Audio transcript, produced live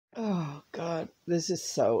God, this is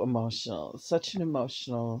so emotional. Such an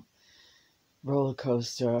emotional roller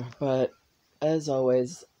coaster. But as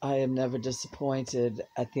always, I am never disappointed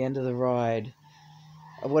at the end of the ride.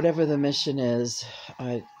 Whatever the mission is,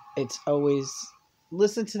 it's always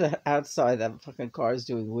listen to the outside. That fucking car is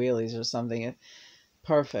doing wheelies or something.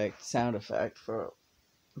 Perfect sound effect for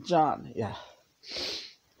John. Yeah.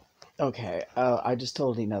 Okay. I just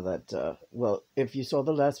told Ina that. Well, if you saw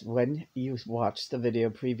when you watched the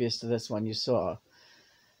video previous to this one, you saw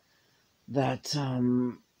that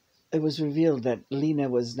it was revealed that Lena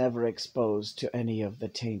was never exposed to any of the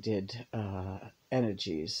tainted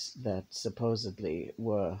energies that supposedly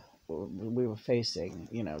we were facing.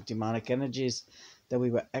 You know, demonic energies that we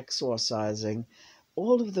were exorcising.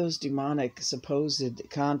 All of those demonic supposed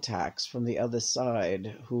contacts from the other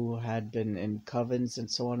side who had been in covens and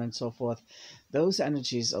so on and so forth, those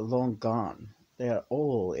energies are long gone. They are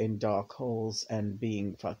all in dark holes and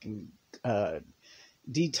being fucking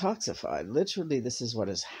detoxified. Literally, this is what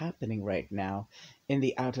is happening right now. In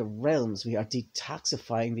the outer realms, we are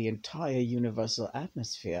detoxifying the entire universal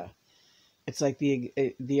atmosphere. It's like the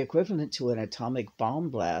equivalent to an atomic bomb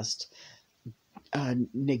blast,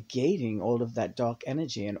 negating all of that dark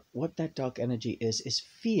energy. And what that dark energy is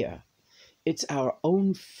fear. It's our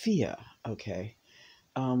own fear, okay?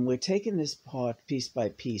 We're taking this part piece by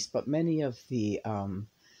piece, but many of the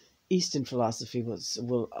Eastern philosophy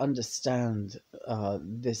will understand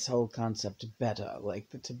this whole concept better, like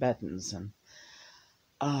the Tibetans. And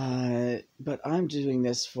but I'm doing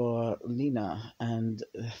this for Lena and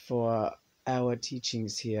for our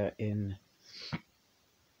teachings here in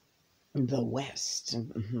the West.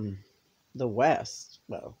 The West,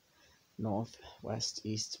 well, North, West,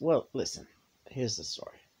 East. Well, listen, here's the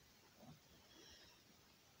story.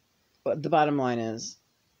 But the bottom line is,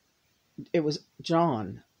 it was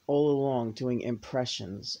John all along doing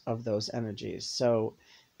impressions of those energies. So,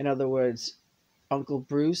 in other words, Uncle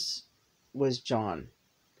Bruce was John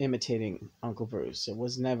imitating Uncle Bruce. It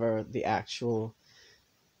was never the actual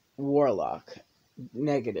warlock,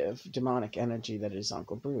 negative, demonic energy that is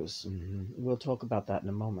Uncle Bruce. We'll talk about that in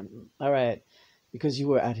a moment. All right. Because you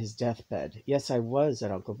were at his deathbed. Yes, I was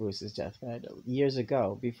at Uncle Bruce's deathbed years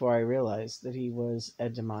ago before I realized that he was a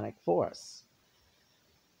demonic force.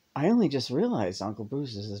 I only just realized Uncle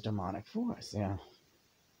Bruce is a demonic force, yeah.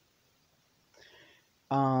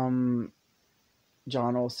 John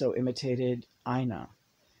also imitated Ina.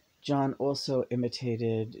 John also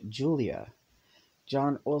imitated Julia.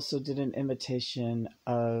 John also did an imitation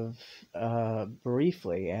of,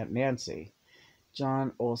 briefly, Aunt Nancy.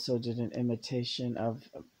 John also did an imitation of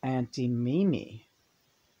Auntie Mimi,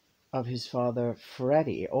 of his father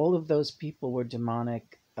Freddie. All of those people were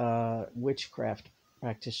demonic witchcraft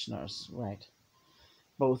practitioners, right?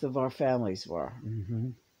 Both of our families were.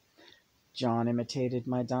 John imitated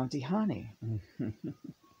my Dante Hani.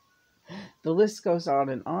 The list goes on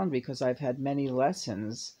and on because I've had many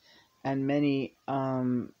lessons and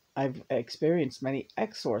I've experienced many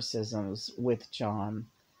exorcisms with John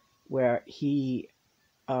where he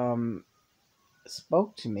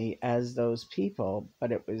spoke to me as those people,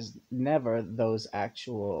 but it was never those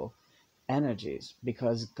actual energies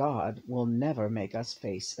because God will never make us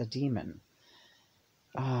face a demon.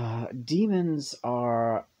 Demons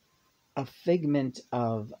are a figment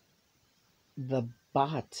of the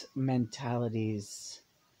bot mentality's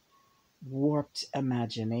warped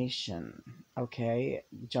imagination. Okay,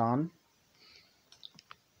 John?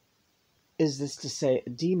 Is this to say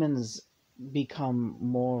demons become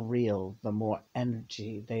more real the more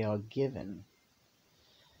energy they are given?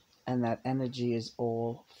 And that energy is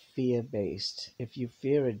all fear-based. If you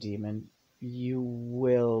fear a demon, you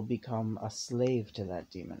will become a slave to that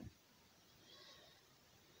demon.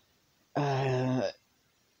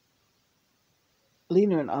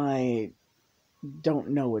 Lena and I don't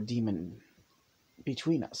know a demon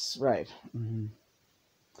between us, right?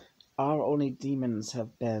 Our only demons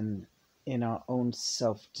have been in our own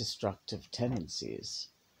self-destructive tendencies.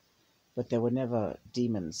 But there were never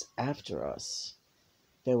demons after us.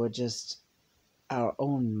 They were just our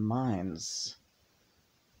own minds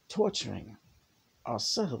torturing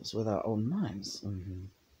ourselves with our own minds.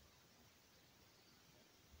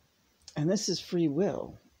 And this is free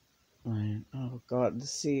will. Right. Oh, God.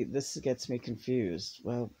 See, this gets me confused.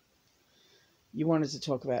 Well, you wanted to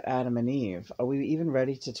talk about Adam and Eve. Are we even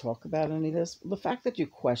ready to talk about any of this? The fact that you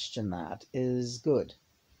question that is good,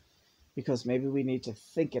 because maybe we need to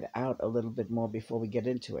think it out a little bit more before we get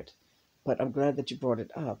into it. But I'm glad that you brought it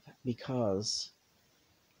up, because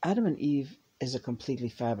Adam and Eve is a completely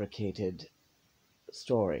fabricated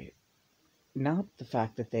story. Not the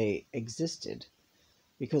fact that they existed,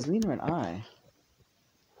 Because Lena and I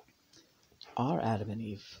are Adam and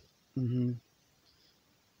Eve. Mm-hmm.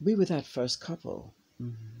 We were that first couple.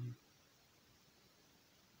 Mm-hmm.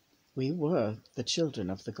 We were the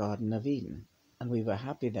children of the Garden of Eden, and we were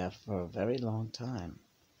happy there for a very long time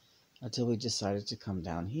until we decided to come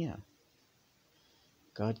down here.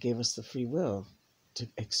 God gave us the free will to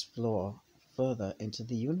explore further into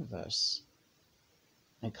the universe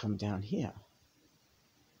and come down here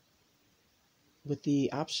with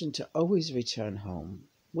the option to always return home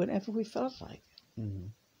whenever we felt like. Mm-hmm.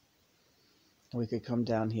 We could come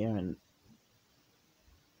down here in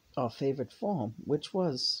our favorite form, which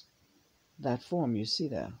was that form you see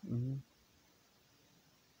there. Mm-hmm.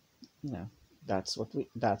 You know, that's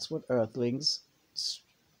what Earthlings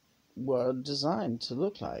were designed to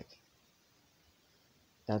look like.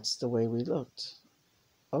 That's the way we looked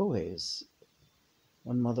always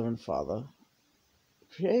when Mother and Father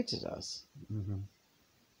created us. Mm-hmm.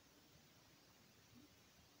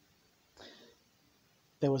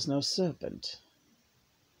 There was no serpent.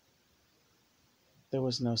 There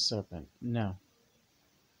was no serpent. No.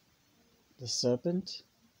 The serpent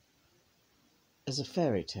is a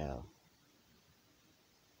fairy tale.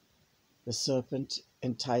 The serpent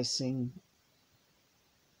enticing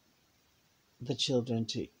the children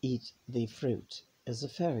to eat the fruit is a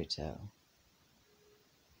fairy tale.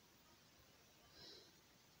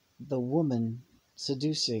 The woman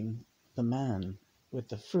seducing the man with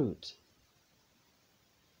the fruit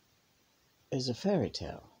is a fairy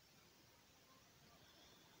tale.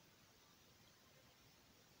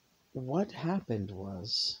 What happened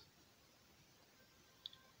was,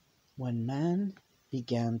 when man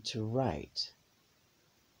began to write,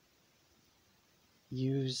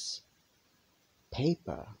 use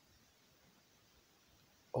paper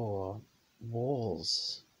or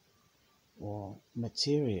walls or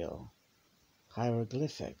material,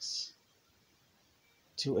 hieroglyphics,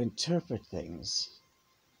 to interpret things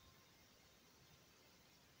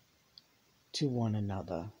to one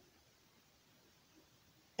another,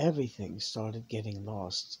 everything started getting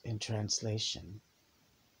lost in translation.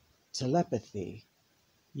 Telepathy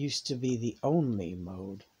used to be the only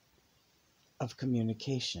mode of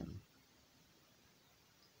communication.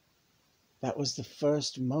 That was the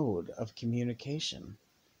first mode of communication.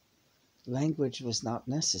 Language was not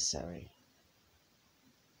necessary.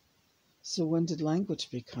 So when did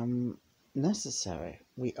language become necessary?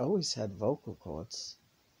 We always had vocal cords,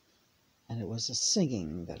 and it was a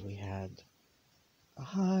singing that we had. A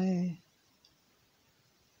high,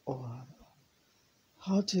 or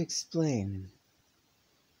how to explain?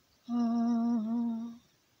 Ah,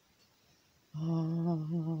 ah,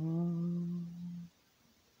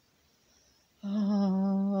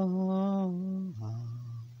 ah.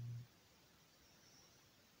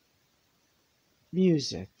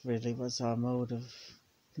 Music really was our mode of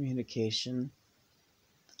communication,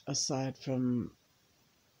 aside from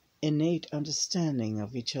innate understanding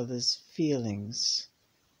of each other's feelings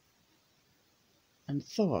and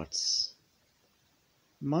thoughts,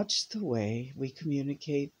 much the way we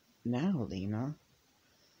communicate now, Lena,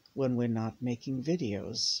 when we're not making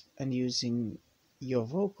videos and using your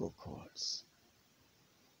vocal cords.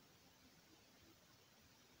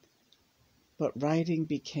 But writing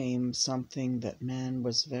became something that man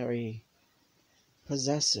was very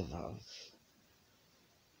possessive of,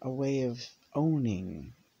 a way of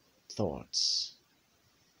owning thoughts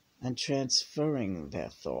and transferring their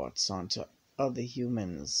thoughts onto other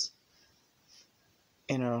humans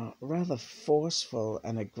in a rather forceful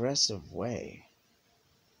and aggressive way.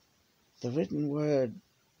 The written word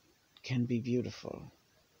can be beautiful.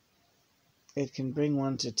 It can bring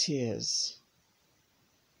one to tears.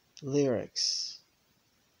 Lyrics,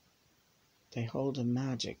 they hold a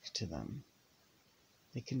magic to them.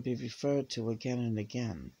 They can be referred to again and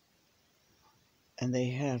again. And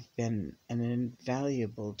they have been an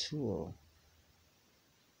invaluable tool.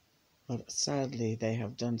 But sadly, they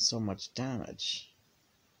have done so much damage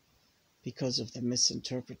because of the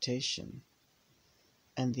misinterpretation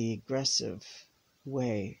and the aggressive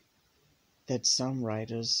way that some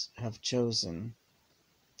writers have chosen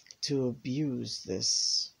to abuse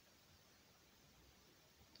this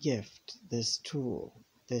gift, this tool,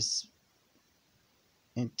 this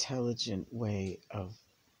intelligent way of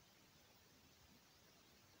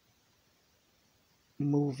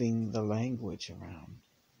moving the language around.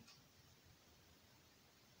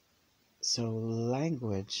 So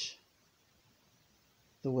language,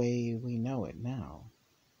 the way we know it now,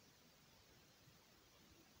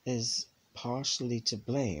 is partially to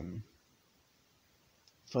blame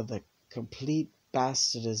for the complete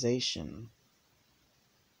bastardization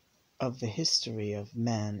of the history of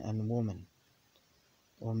man and woman,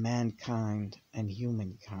 or mankind and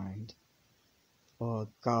humankind, or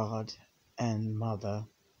God and mother.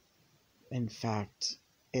 In fact,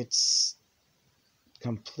 it's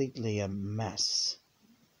completely a mess.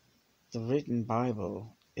 The written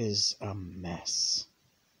Bible is a mess.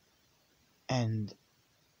 And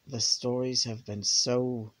the stories have been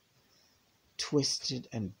so twisted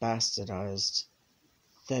and bastardized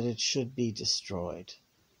that it should be destroyed.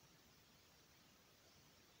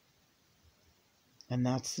 And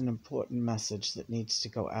that's an important message that needs to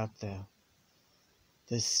go out there.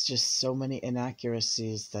 There's just so many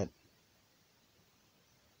inaccuracies that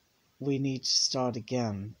we need to start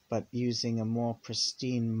again, but using a more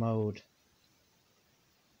pristine mode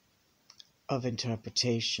of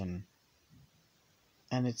interpretation.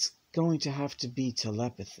 And it's going to have to be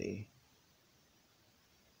telepathy.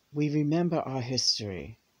 We remember our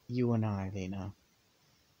history, you and I, Lena.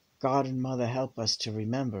 God and Mother help us to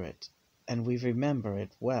remember it, and we remember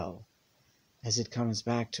it well as it comes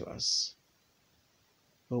back to us.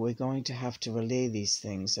 But we're going to have to relay these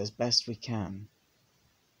things as best we can.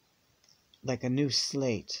 Like a new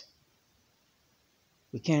slate.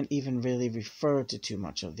 We can't even really refer to too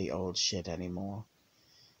much of the old shit anymore,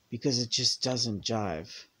 because it just doesn't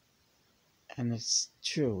jive. And it's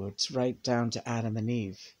true, it's right down to Adam and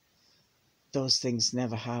Eve. Those things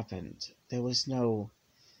never happened. There was no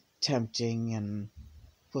tempting and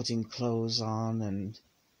putting clothes on, and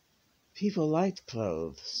people liked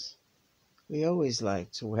clothes. We always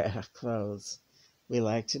like to wear clothes. We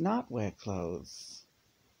like to not wear clothes.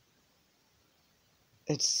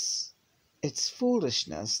 It's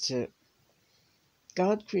foolishness to...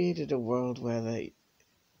 God created a world where they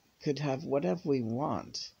could have whatever we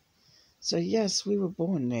want. So yes, we were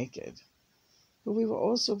born naked, but we were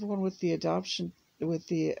also born with the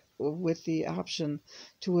option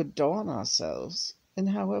to adorn ourselves in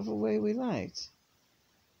however way we liked,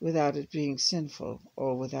 without it being sinful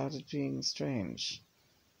or without it being strange.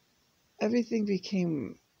 Everything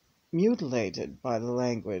became mutilated by the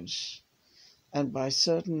language and by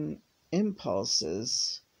certain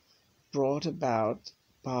impulses brought about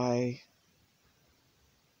by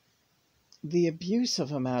the abuse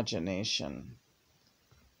of imagination.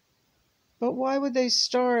 But why would they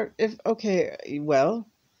start if, okay, well,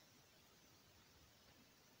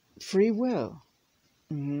 free will.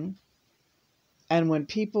 And when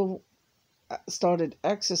people started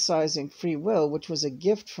exercising free will, which was a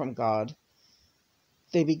gift from God,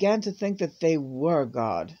 they began to think that they were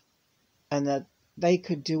God and that they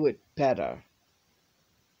could do it better.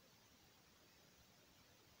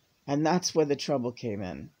 And that's where the trouble came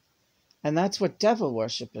in. And that's what devil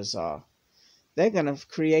worshippers are. They're going to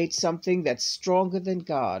create something that's stronger than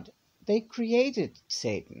God. They created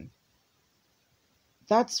Satan.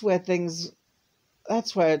 That's where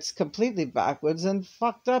it's completely backwards and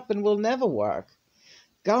fucked up and will never work.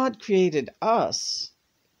 God created us,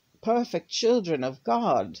 perfect children of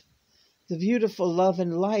God, the beautiful love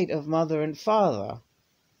and light of Mother and Father.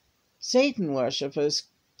 Satan worshippers,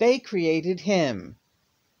 they created him.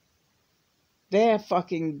 They're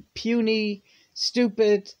fucking puny,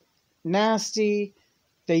 stupid, nasty.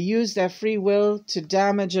 They use their free will to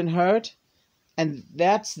damage and hurt, and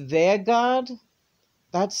that's their God?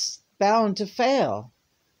 That's bound to fail.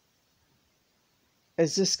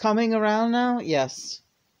 Is this coming around now? Yes.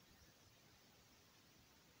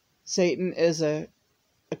 Satan is a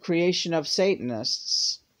creation of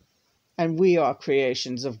Satanists, and we are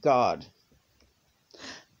creations of God.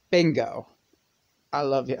 Bingo. I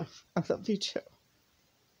love you. I love you too.